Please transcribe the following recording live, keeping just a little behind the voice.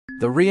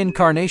The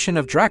Reincarnation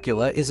of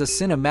Dracula is a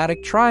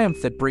cinematic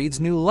triumph that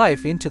breathes new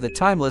life into the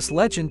timeless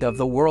legend of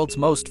the world's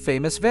most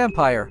famous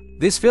vampire.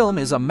 This film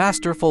is a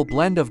masterful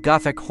blend of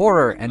gothic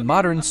horror and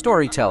modern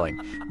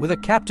storytelling, with a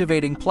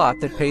captivating plot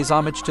that pays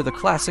homage to the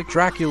classic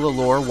Dracula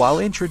lore while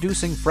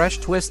introducing fresh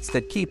twists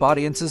that keep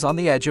audiences on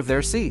the edge of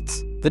their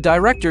seats. The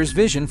director's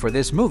vision for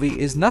this movie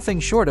is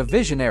nothing short of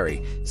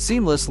visionary,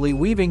 seamlessly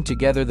weaving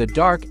together the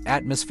dark,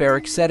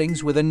 atmospheric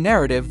settings with a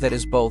narrative that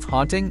is both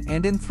haunting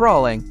and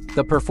enthralling.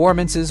 The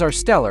performances are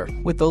stellar,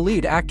 with the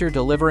lead actor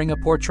delivering a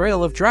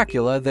portrayal of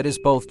Dracula that is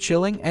both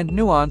chilling and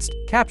nuanced,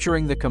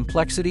 capturing the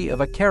complexity of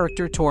a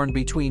character torn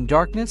between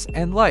darkness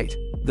and light.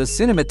 The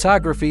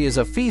cinematography is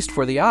a feast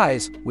for the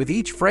eyes, with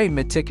each frame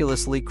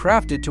meticulously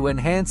crafted to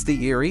enhance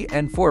the eerie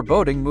and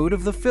foreboding mood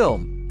of the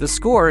film. The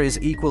score is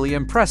equally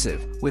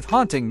impressive, with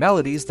haunting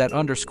melodies that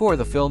underscore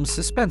the film's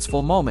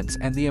suspenseful moments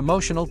and the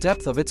emotional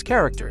depth of its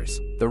characters.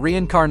 The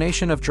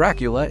Reincarnation of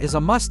Dracula is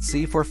a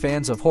must-see for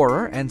fans of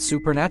horror and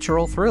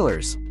supernatural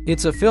thrillers.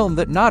 It's a film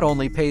that not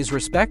only pays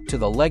respect to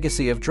the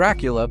legacy of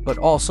Dracula but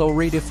also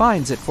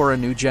redefines it for a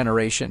new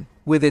generation.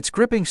 With its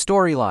gripping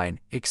storyline,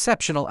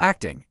 exceptional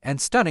acting, and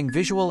stunning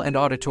visual and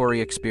auditory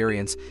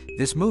experience,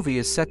 this movie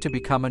is set to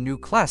become a new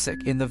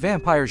classic in the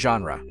vampire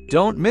genre.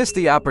 Don't miss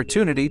the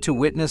opportunity to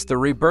witness the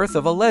rebirth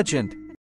of a legend.